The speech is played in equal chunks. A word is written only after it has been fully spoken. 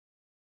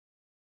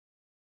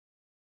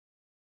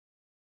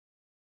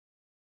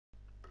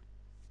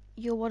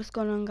Yo, what is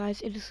going on, guys?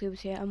 It is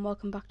Lewis here and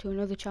welcome back to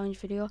another challenge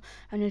video.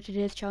 And in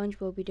today's challenge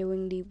we'll be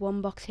doing the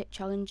one box hit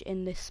challenge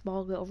in this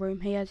small little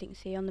room here, as you can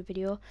see on the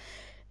video.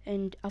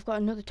 And I've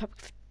got another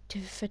topic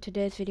for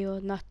today's video,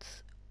 and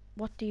that's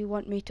what do you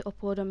want me to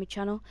upload on my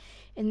channel.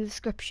 In the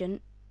description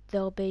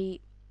there'll be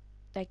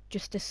like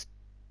just this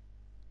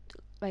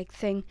like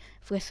thing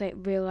for this, like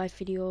real life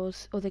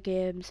videos, other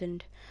games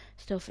and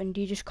stuff, and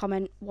you just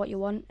comment what you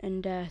want,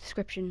 and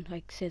description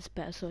like says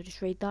better, so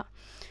just read that.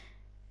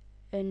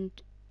 And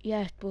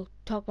yeah, we'll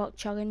talk about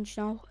challenge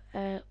now.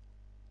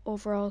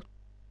 Overall,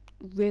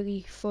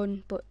 really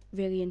fun but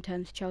really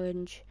intense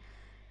challenge.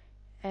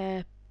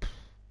 It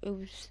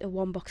was a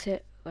one box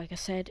hit, like I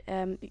said,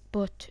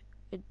 but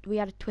we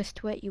had a twist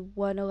to it. You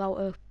weren't allowed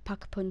to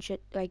pack a punch at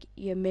like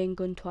your main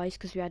gun twice,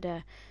 because we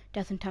had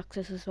death and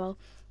taxes as well.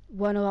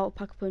 Weren't allowed to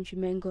pack a punch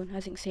your main gun.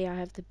 As you can see, I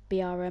have the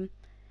BRM.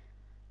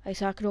 Like,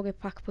 so I could only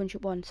pack a punch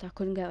at once. I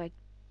couldn't get like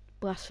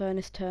blast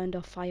furnace turned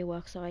or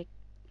fireworks or like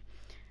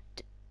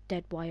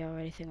dead wire or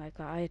anything like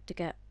that. I had to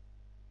get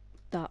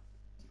that.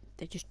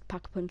 They just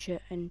pack a punch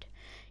it, and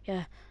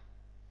yeah,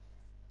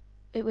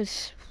 it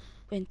was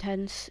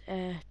intense.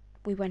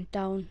 We went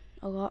down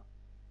a lot.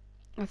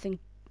 I think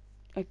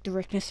like the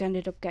Rickness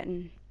ended up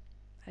getting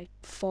like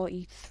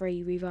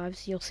 43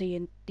 revives. You'll see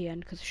in the end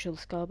because I show the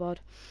scoreboard.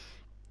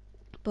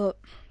 But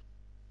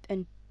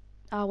and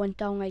I went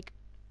down like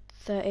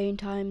 13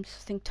 times.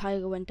 I think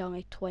Tyler went down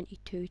like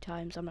 22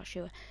 times. I'm not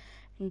sure.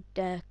 And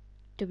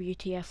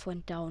WTF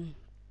went down,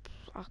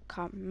 I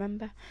can't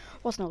remember.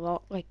 Wasn't a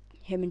lot. Like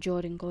him and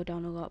Jordan go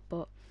down a lot,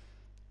 but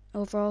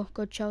overall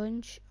good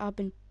challenge. I've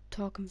been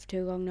talking for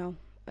too long now.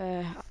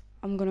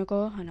 I'm gonna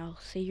go, and I'll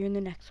see you in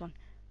the next one.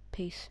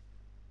 Peace.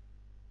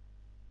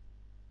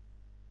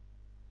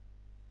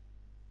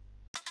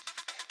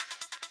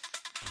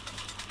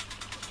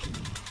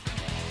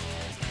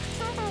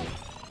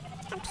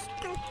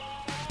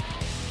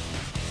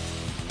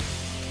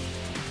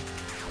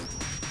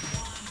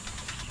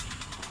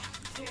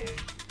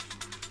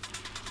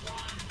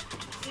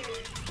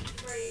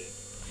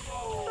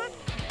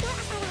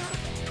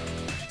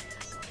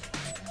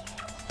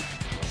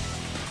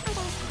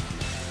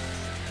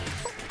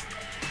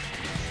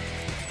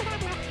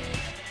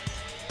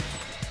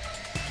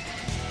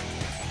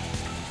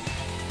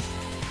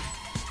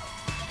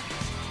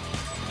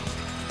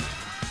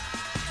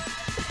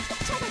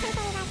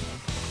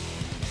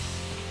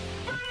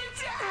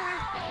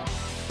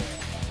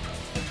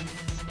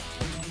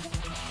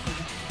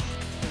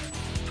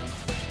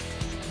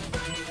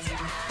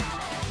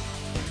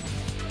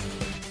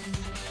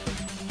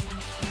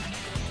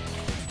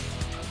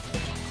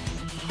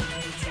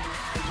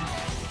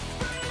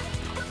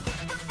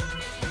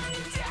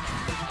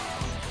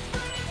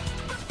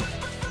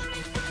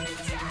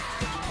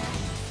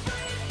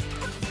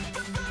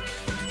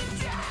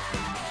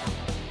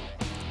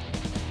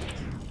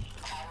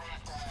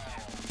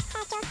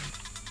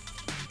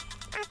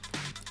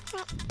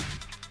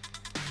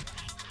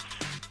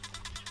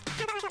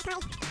 How about I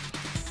don't play?